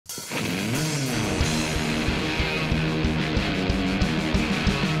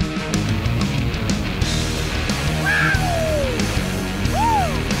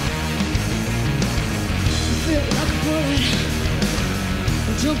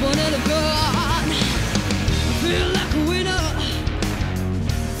but never gone. I feel like a winner,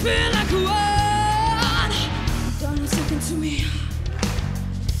 feel like a one. Don't talk to me,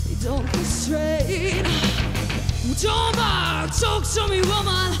 you don't go straight. Don't back, talk to me,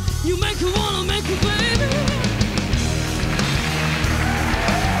 woman. You make her wanna make a baby.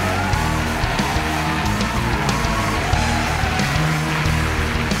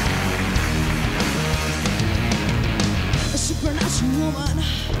 A supernatural woman,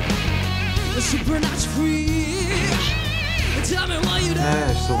 a supernatural free. Tell me why you don't.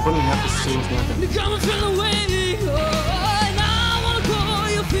 You come and feel the way. Oh, and I wanna call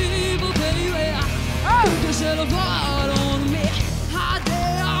you people, baby. You can set a part on me. Hot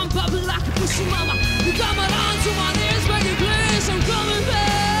day, I'm popping like a pussy mama. You come around to my knees, baby, please. I'm coming,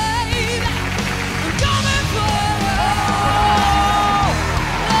 babe. I'm coming for you.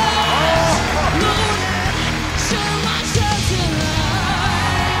 No, show myself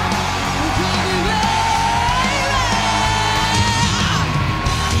tonight. I'm coming, baby.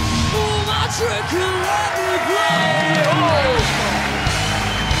 Pull my trick and let me play.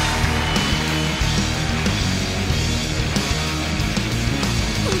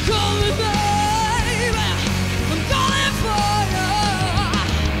 Call me, baby. I'm calling for you.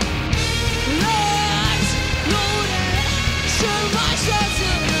 Lights loaded, show myself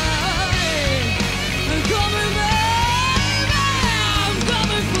tonight. I'm coming, baby. I'm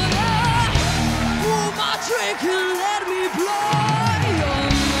coming for you. Pull my drink and let me blow your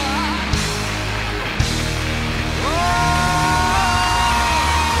mind.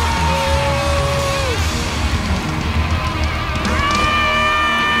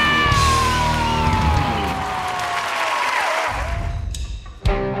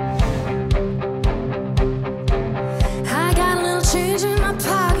 I got a little change in my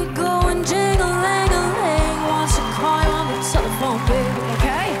pocket, going jingle-lang-a-lang. Wants to call you on the telephone, baby,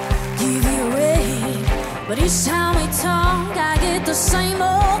 okay? Give you a ring, but each time we talk, I get the same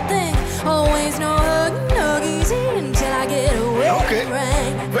old thing. Always no huggy until I get a wedding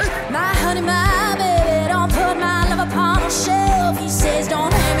ring. My honey, my baby, don't put my love upon a shelf. He says,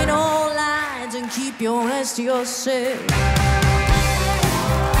 don't hand me no lines and keep your hands to yourself.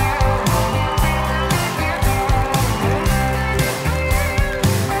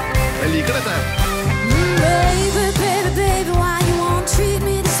 Liker dette. Baby, baby, baby, why you won't treat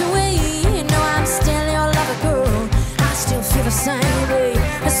me this way? You know I'm still your lover, girl. I still feel the same way.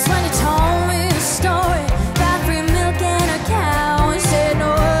 That's when you told me the story about free milk and a cow. You said no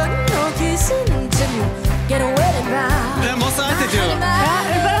hugging, no kissing until you get a wedding vow. Det er masse attitude.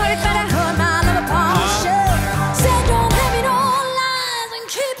 Put my love upon the shelf. Said don't have me no lies and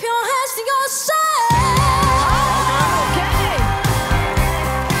keep your hands to yourself.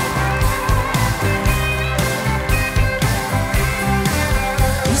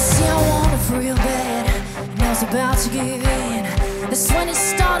 Real bad, and I was about to give in. That's when he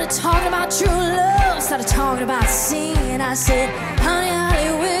started talking about true love, started talking about sin. I said, honey, I'll be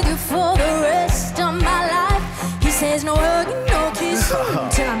with you for the rest of my life. He says, no hugging, no kissing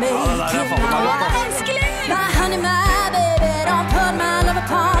until I make you my wife. My honey, my baby, don't put my love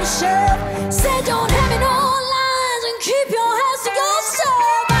upon a shelf. Said, don't have me no lies and keep your hands to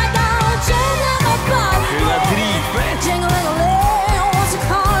yourself. I got jingle my body, jingle-a-ling.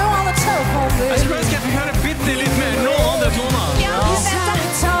 Jeg skulle ønske jeg fikk høre bitte litt mer noen andre toner.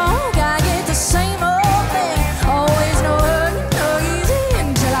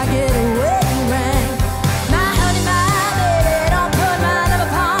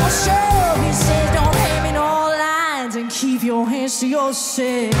 Keep your hands to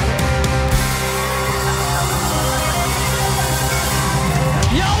yourself.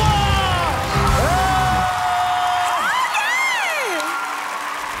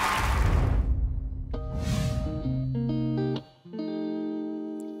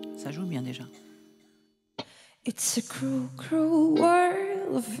 Ça joue bien déjà. It's a cruel, cruel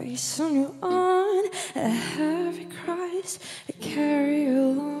world, a face on your own, a heavy cross to carry you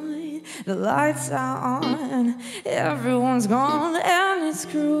along. The lights are on, everyone's gone, and it's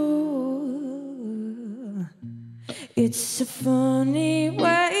cruel. It's a funny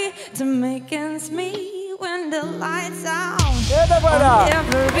way to make ends meet when the lights are on. On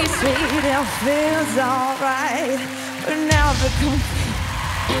every street it feels alright, but never complete.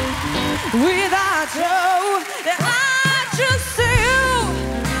 Without you, I just you.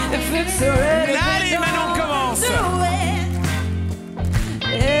 If it's already Allez, maintenant on commence.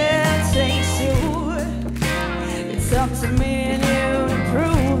 It takes you. It's up to me and you to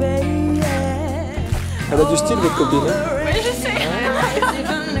prove it. Elle a du style, votre copine. Oui, je sais.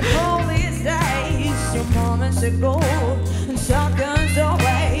 Your moments ago, and seconds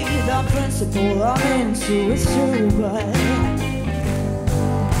away. to pull on into it's true, but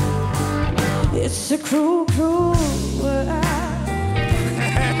it's a cruel, cruel world.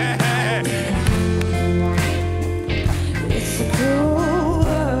 It's a cruel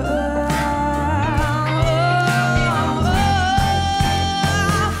world.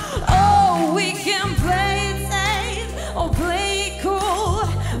 Oh, we can play it safe or play it cool.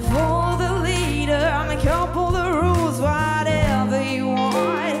 For the leader, make up all the rules, whatever you want.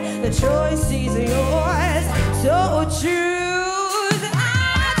 The choice is yours, so choose.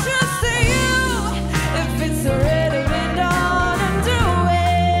 I trust in you. If it's already been done, and do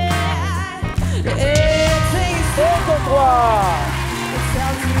it. It takes it's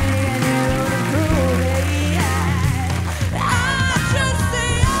up to me and you to prove it. I trust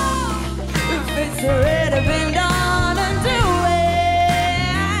in you. If it's already been done, and do it.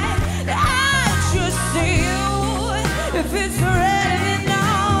 I trust in you. If it's already been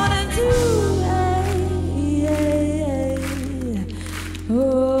done, and do it. Oh.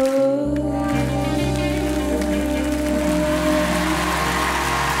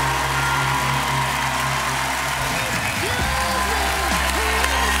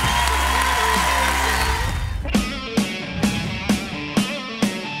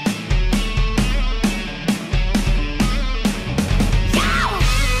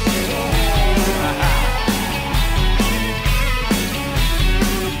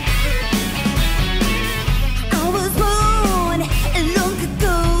 I was born long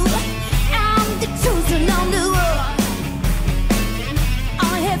ago. I'm the chosen of the world. I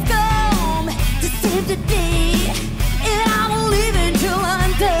have come to save the day, and I'm living till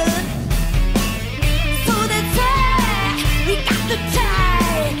I'm done. So that's why we got to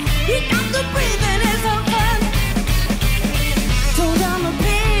try, we got to breathe and have some fun. Told I'm a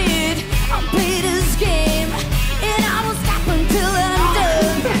bit, I'll play this game, and I won't stop until I'm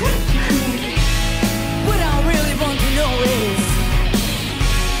done. What I really want to know is,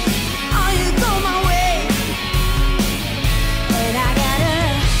 are you go my way? And I got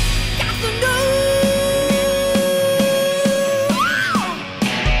to know.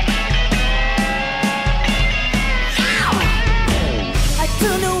 I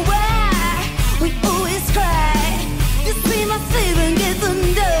don't know why we always cry. This we must live and get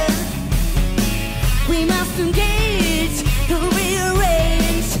undone. We must engage, to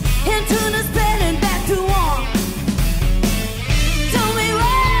rearrange, and turn this planet back to one. Tell me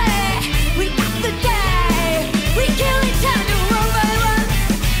why we got to die. We kill each other one by one.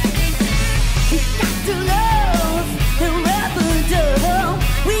 We got to love and rub and down.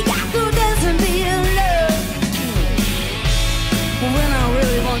 We got to dance and be in love. When I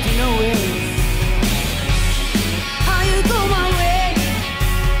really want to know is, how you go my way.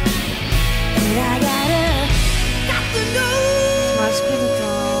 And I got to know. Ma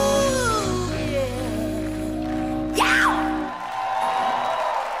spirito. Yeah.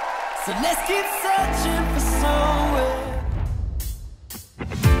 So let's keep searching for somewhere.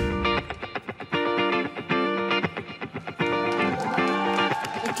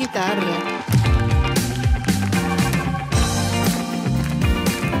 Le chitarre.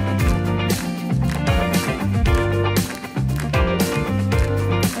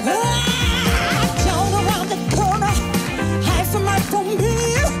 Turn around the corner, hide from right from me.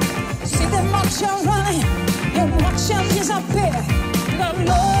 See them watch you running, you watch them disappear. No,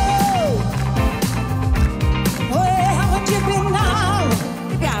 no. Where haven't you been now?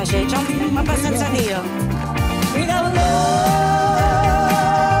 Mi piace, c'è un film abbastanza nero. We got love.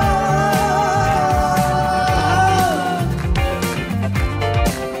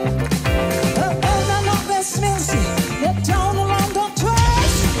 The earth are not Westminster, they're down along the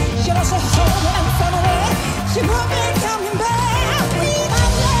trace. She was a home and family, she won't be coming back. We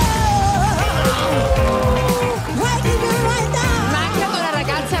got love. Right here, right now. Ma anche con la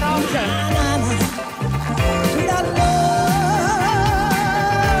ragazza rock. We got love.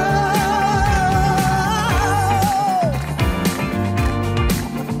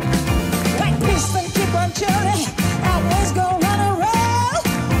 White Kristin, keep on chilling. Always go run around.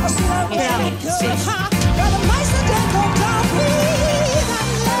 I see that really good hot. Got a nice little go down. We got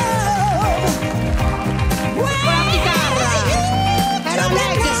love. Con la chitarra. Era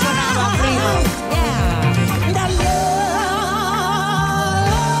lei che suonava prima. We got love.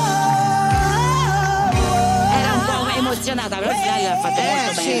 Era un po' emozionata, però lei l'ha fatto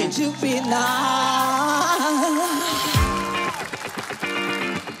molto bene. To be now.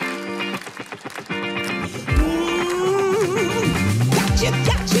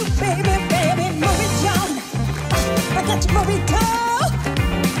 Got you, baby, baby, move it on. I got you, move it on.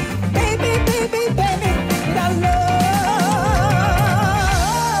 Baby, baby, baby, got love.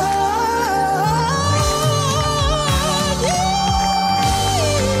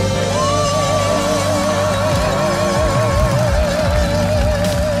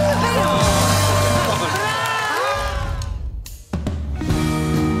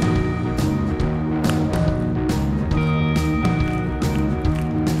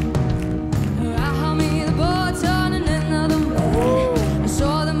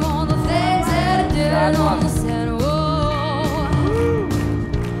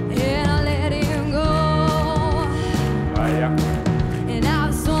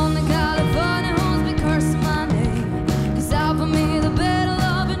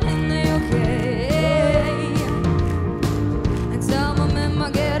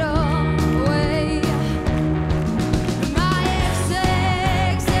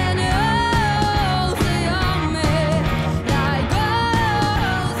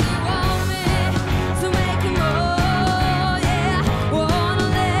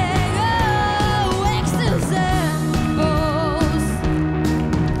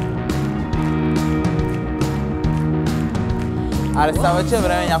 Аре, сега вече е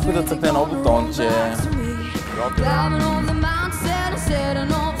време някой да цъкне едно бутонче.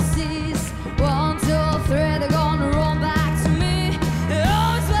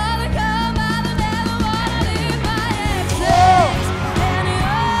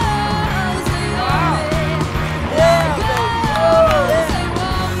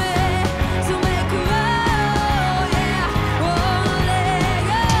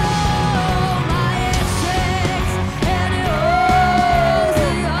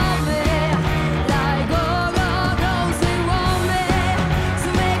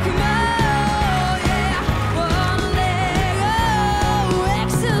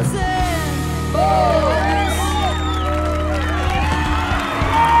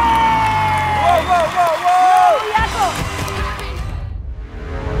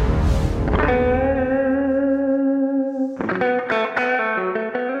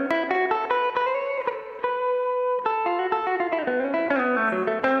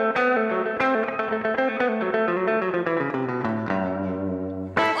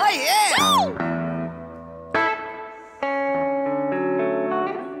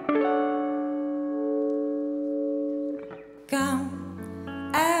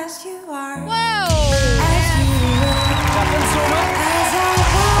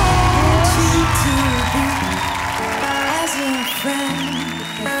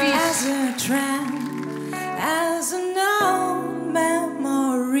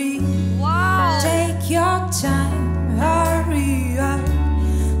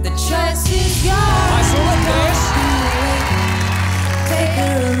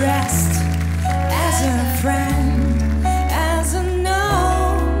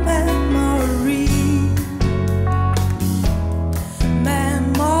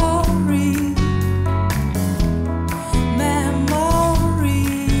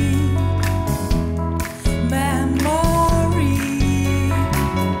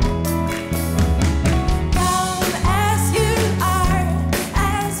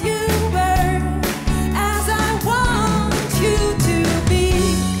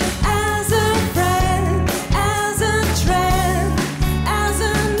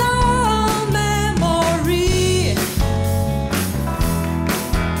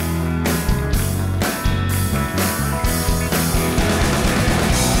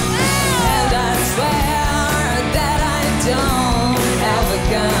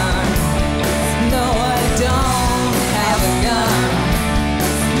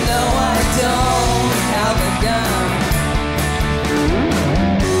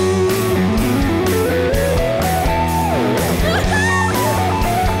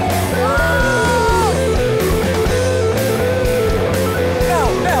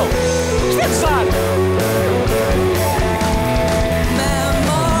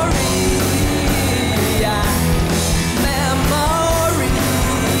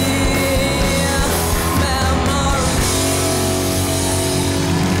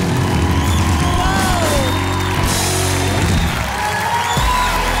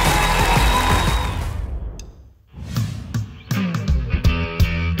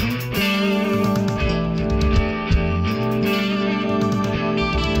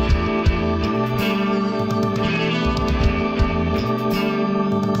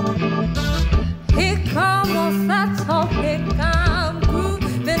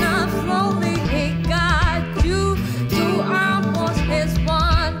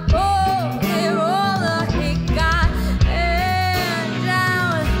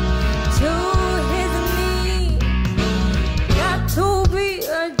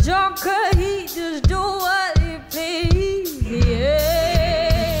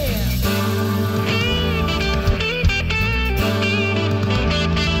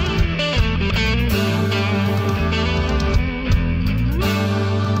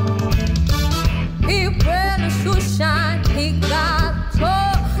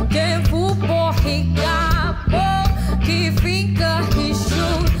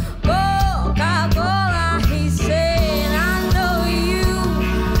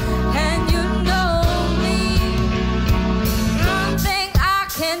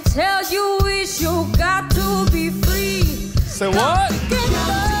 Say what?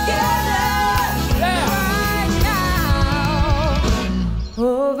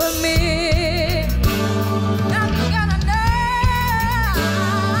 Over me.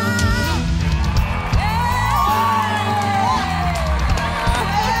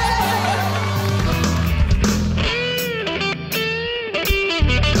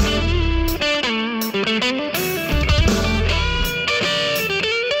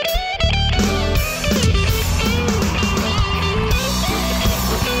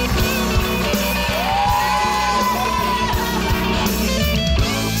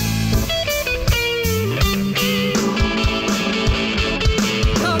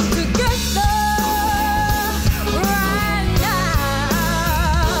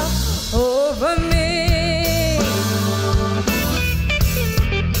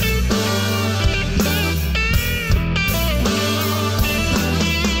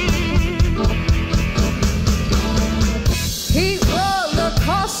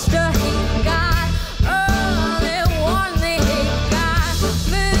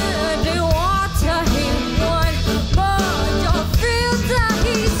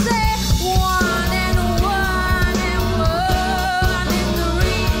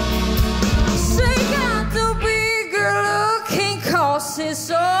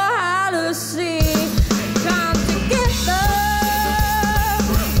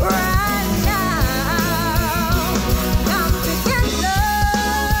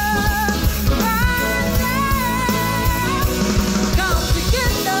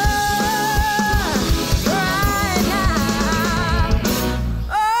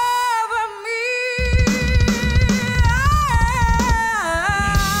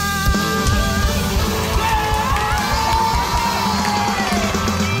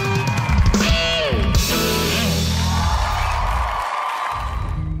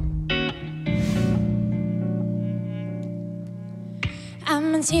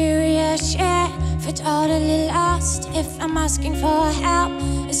 serious shit, for totally lost. If I'm asking for help,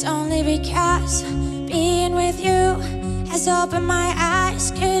 it's only because being with you has opened my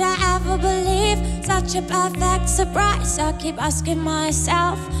eyes. Could I ever believe such a perfect surprise? I keep asking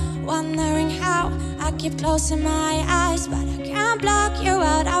myself, wondering how. I keep closing my eyes, but I can't block you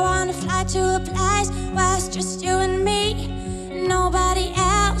out. I wanna fly to a place where it's just you and me, nobody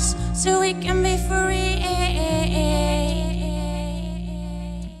else, so we can be free.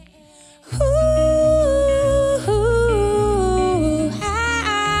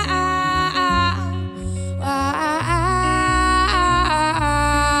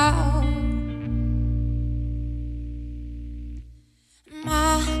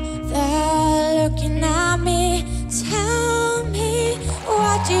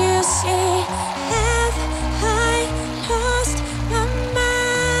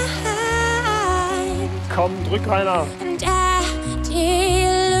 Komm, drück einer. Daddy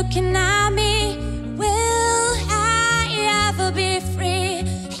looking at me, will I ever be free?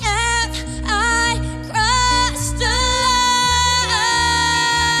 Have I crossed the line?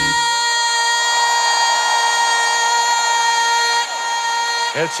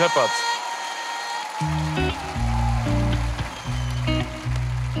 Jetzt scheppert's.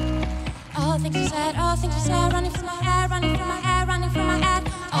 All things you said, running from my head, running from my head, running from my head.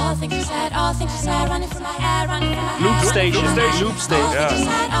 All things you said, running from my head, running from my head. Loop station, loop station,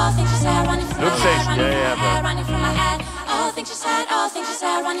 yeah. All things you said, running from Loop my station, head, yeah, running from my head. All things you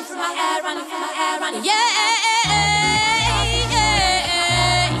said, running from my head, running from my head, running. Yeah,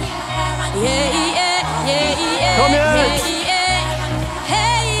 Komm jetzt!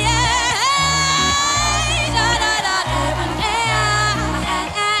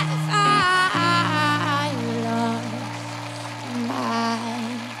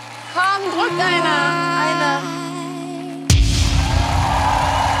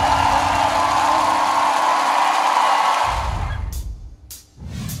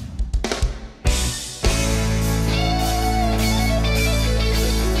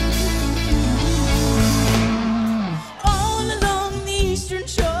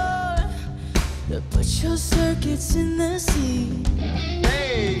 In the sea.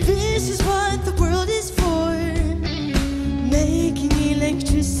 Hey. This is what the world is for, making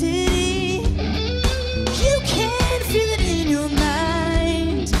electricity. You can feel it in your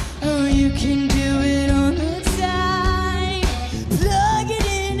mind, or you can do it on the side. Plug it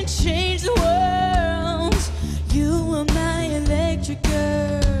in and change the world. You are my electric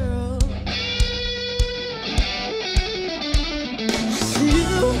girl.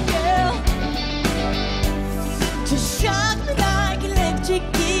 You, girl, shock me like electric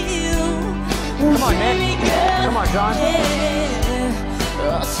eel. Come on, Nick. Come on, John. Yeah.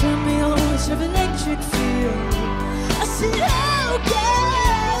 Oh, turn me on with your electric feel. I said, oh,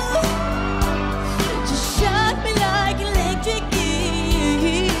 girl, just shock me like electric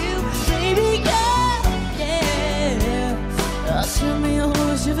eel. Baby girl, yeah. Oh, turn me on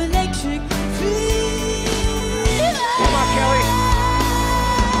with your electric feel. Come on, Kelly.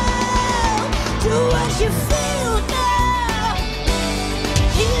 Do what you feel now.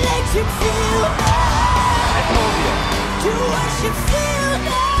 Electric feel now. I told you. Do what you feel